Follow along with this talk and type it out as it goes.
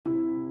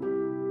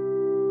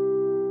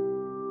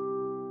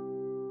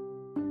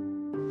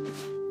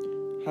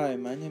Hi,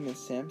 my name is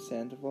Sam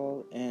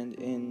Sandoval, and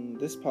in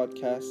this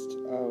podcast,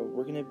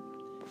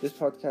 this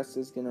podcast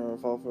is gonna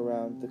revolve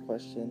around the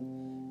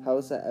question: how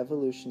has the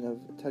evolution of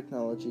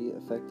technology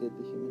affected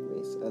the human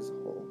race as a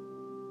whole?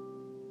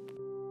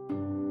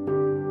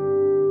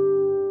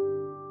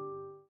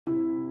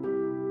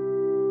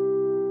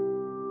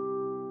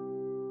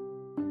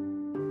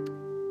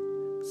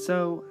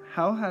 So,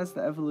 how has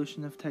the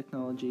evolution of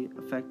technology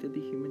affected the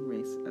human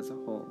race as a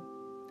whole?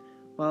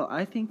 Well,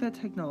 I think that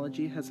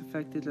technology has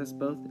affected us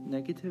both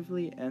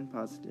negatively and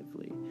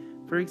positively.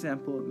 For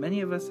example,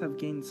 many of us have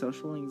gained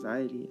social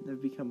anxiety and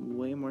have become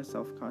way more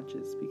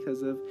self-conscious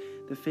because of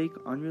the fake,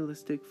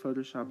 unrealistic,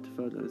 photoshopped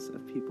photos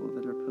of people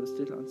that are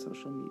posted on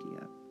social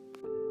media.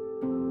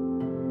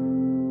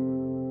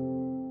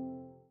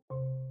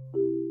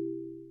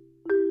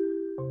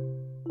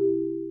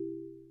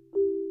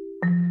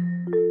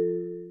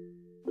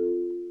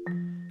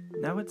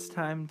 Now it's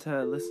time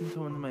to listen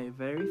to one of my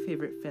very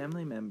favorite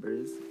family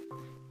members,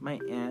 my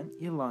aunt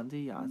Yolanda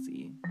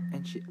Yazzie,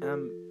 and she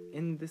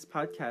in this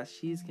podcast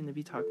she's going to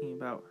be talking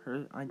about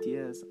her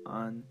ideas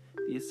on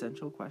the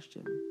essential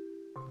question.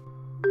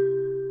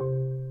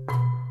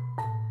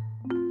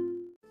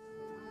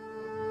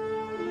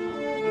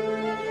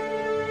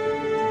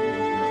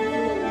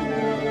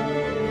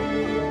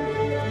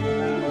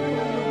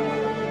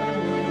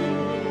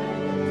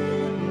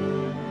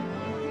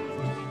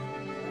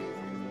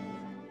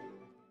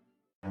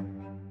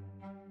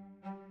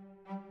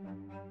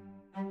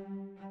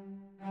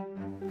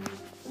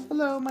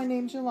 Hello, my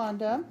name's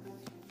Yolanda,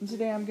 and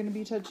today I'm going to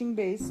be touching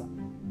base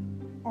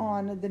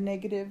on the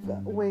negative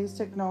ways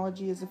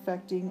technology is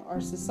affecting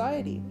our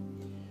society.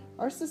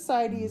 Our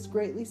society is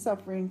greatly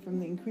suffering from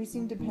the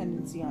increasing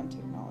dependency on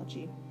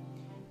technology.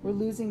 We're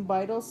losing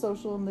vital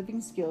social and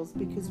living skills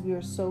because we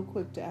are so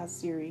quick to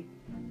ask Siri,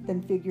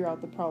 then figure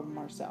out the problem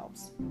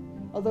ourselves.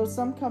 Although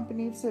some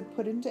companies have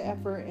put into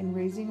effort in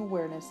raising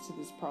awareness to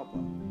this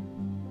problem.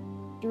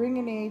 During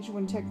an age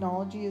when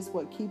technology is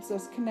what keeps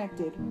us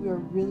connected, we are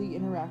really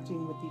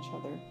interacting with each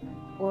other,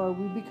 or are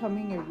we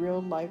becoming a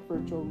real-life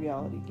virtual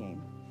reality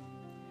game?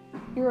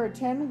 Here are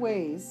 10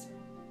 ways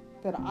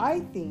that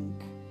I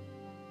think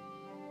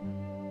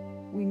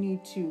we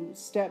need to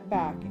step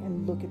back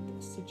and look at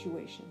this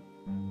situation.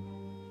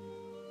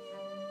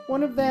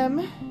 One of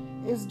them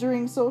is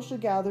during social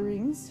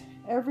gatherings,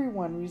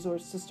 everyone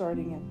resorts to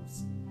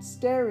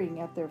staring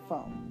at their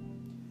phone.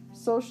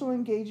 Social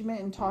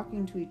engagement and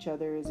talking to each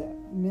other is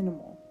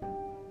minimal,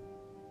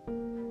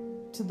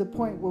 to the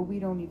point where we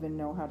don't even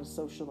know how to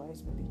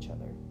socialize with each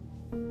other.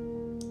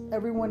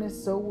 Everyone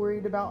is so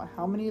worried about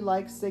how many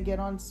likes they get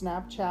on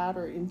Snapchat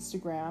or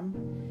Instagram,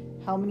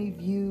 how many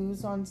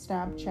views on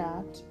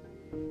Snapchat.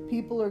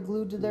 People are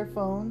glued to their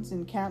phones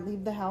and can't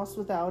leave the house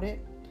without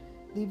it.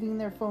 Leaving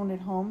their phone at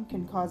home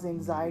can cause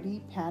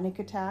anxiety, panic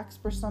attacks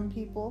for some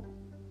people.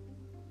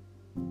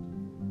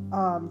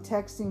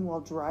 Texting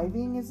while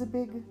driving is a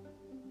big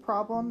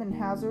problem and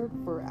hazard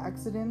for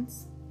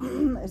accidents,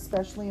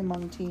 especially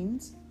among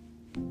teens.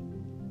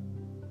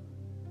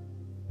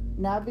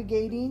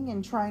 Navigating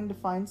and trying to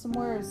find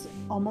somewhere is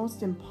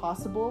almost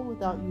impossible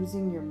without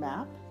using your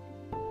map.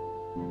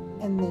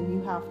 And then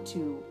you have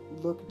to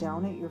look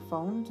down at your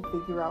phone to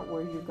figure out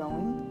where you're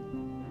going.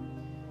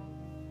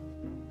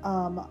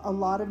 A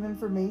lot of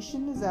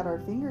information is at our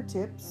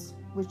fingertips,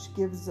 which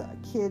gives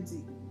kids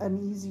an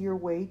easier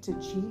way to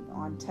cheat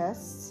on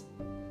tests.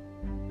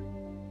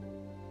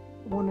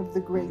 One of the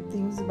great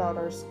things about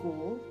our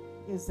school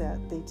is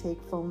that they take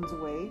phones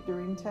away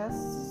during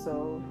tests,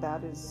 so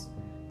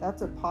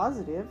that's a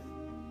positive.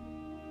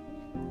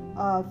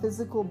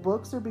 Physical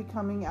books are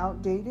becoming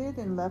outdated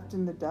and left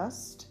in the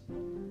dust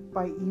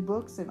by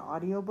ebooks and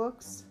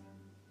audiobooks,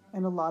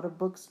 and a lot of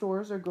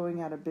bookstores are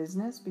going out of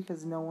business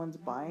because no one's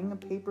buying a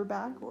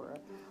paperback or a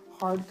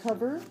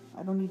hardcover.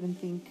 I don't even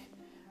think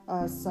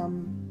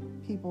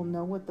some people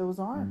know what those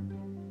are.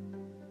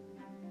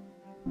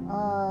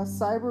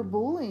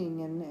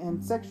 Cyberbullying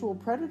and sexual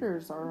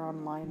predators are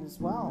online as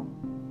well,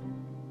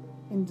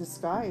 in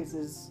disguise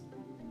as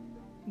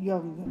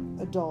young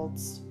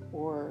adults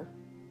or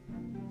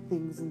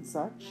things and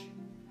such.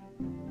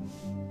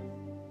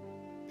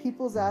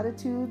 People's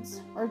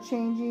attitudes are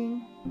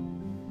changing.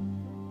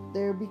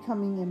 They're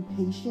becoming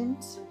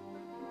impatient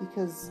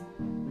because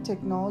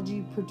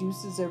technology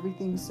produces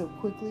everything so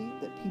quickly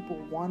that people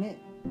want it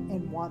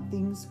and want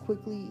things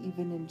quickly,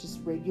 even in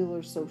just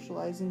regular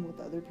socializing with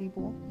other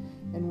people.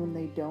 And when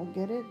they don't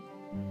get it,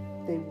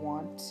 they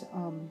want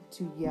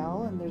to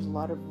yell, and there's a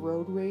lot of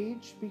road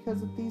rage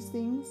because of these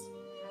things.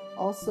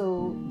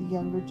 Also, the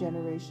younger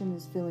generation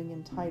is feeling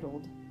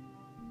entitled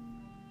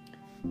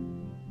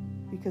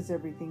because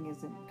everything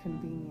isn't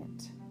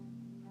convenient.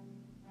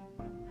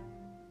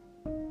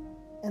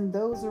 And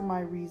those are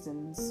my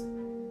reasons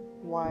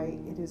why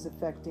it is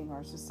affecting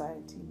our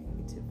society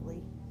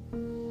negatively.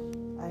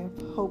 I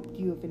have hoped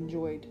you have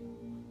enjoyed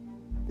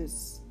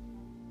this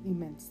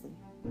immensely.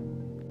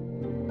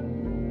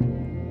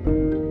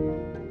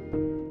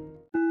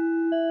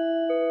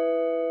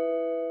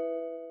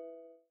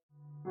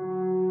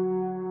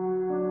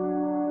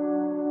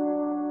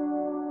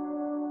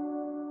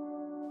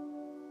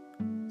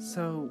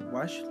 So,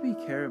 why should we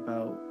care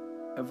about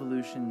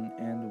evolution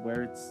and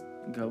where it's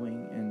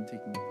going and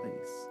taking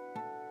place?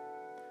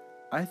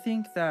 I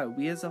think that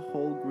we as a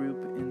whole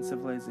group in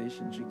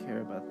civilization should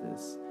care about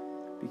this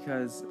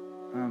because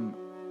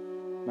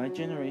my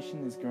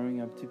generation is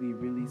growing up to be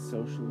really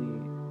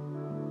socially,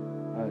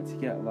 to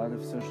get a lot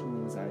of social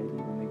anxiety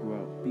when they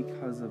grow up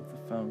because of the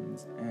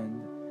phones,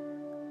 and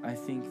I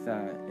think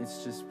that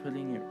it's just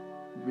putting it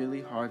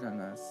really hard on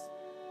us,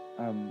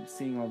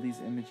 seeing all these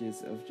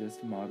images of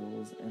just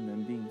models and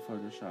then being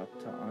photoshopped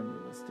to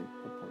unrealistic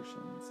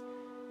proportions.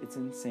 It's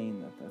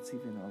insane that that's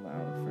even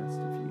allowed for us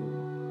to view.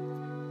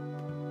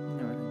 You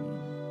know what I mean?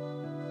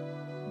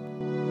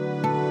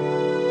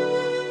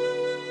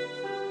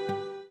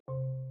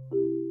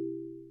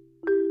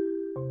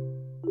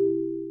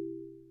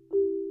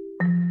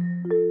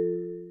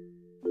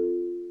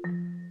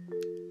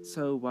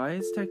 So why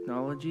is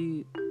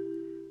technology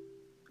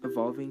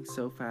evolving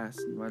so fast,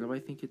 and why do I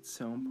think it's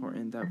so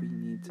important that we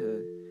need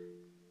to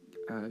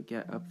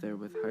get up there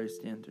with higher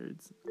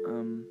standards?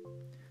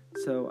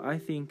 So I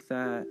think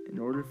that in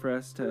order for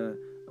us to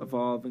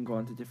evolve and go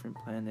onto different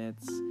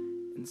planets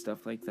and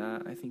stuff like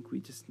that, I think we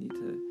just need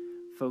to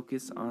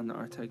focus on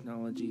our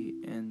technology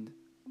and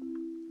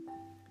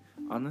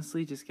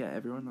honestly just get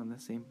everyone on the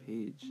same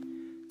page.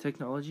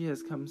 Technology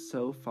has come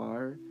so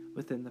far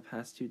within the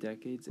past 2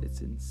 decades,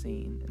 it's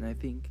insane, and I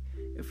think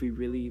if we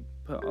really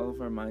put all of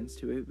our minds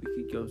to it, we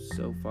could go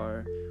so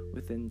far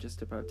within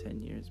just about 10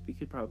 years. We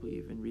could probably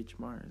even reach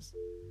Mars.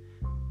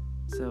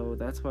 So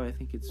that's why I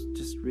think it's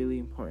just really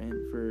important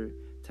for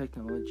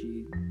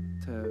technology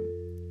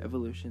to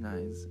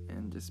evolutionize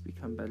and just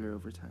become better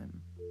over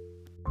time.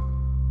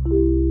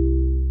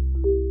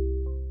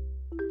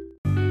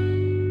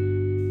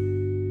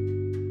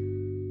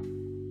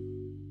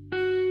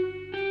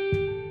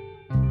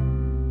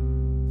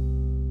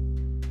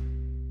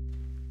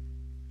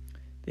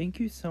 Thank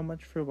you so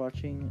much for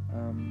watching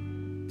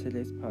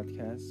today's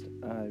podcast.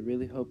 I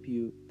really hope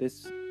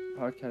this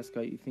podcast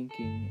got you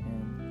thinking,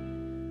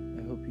 and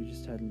I hope you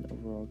just had an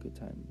overall good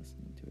time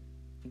listening to it.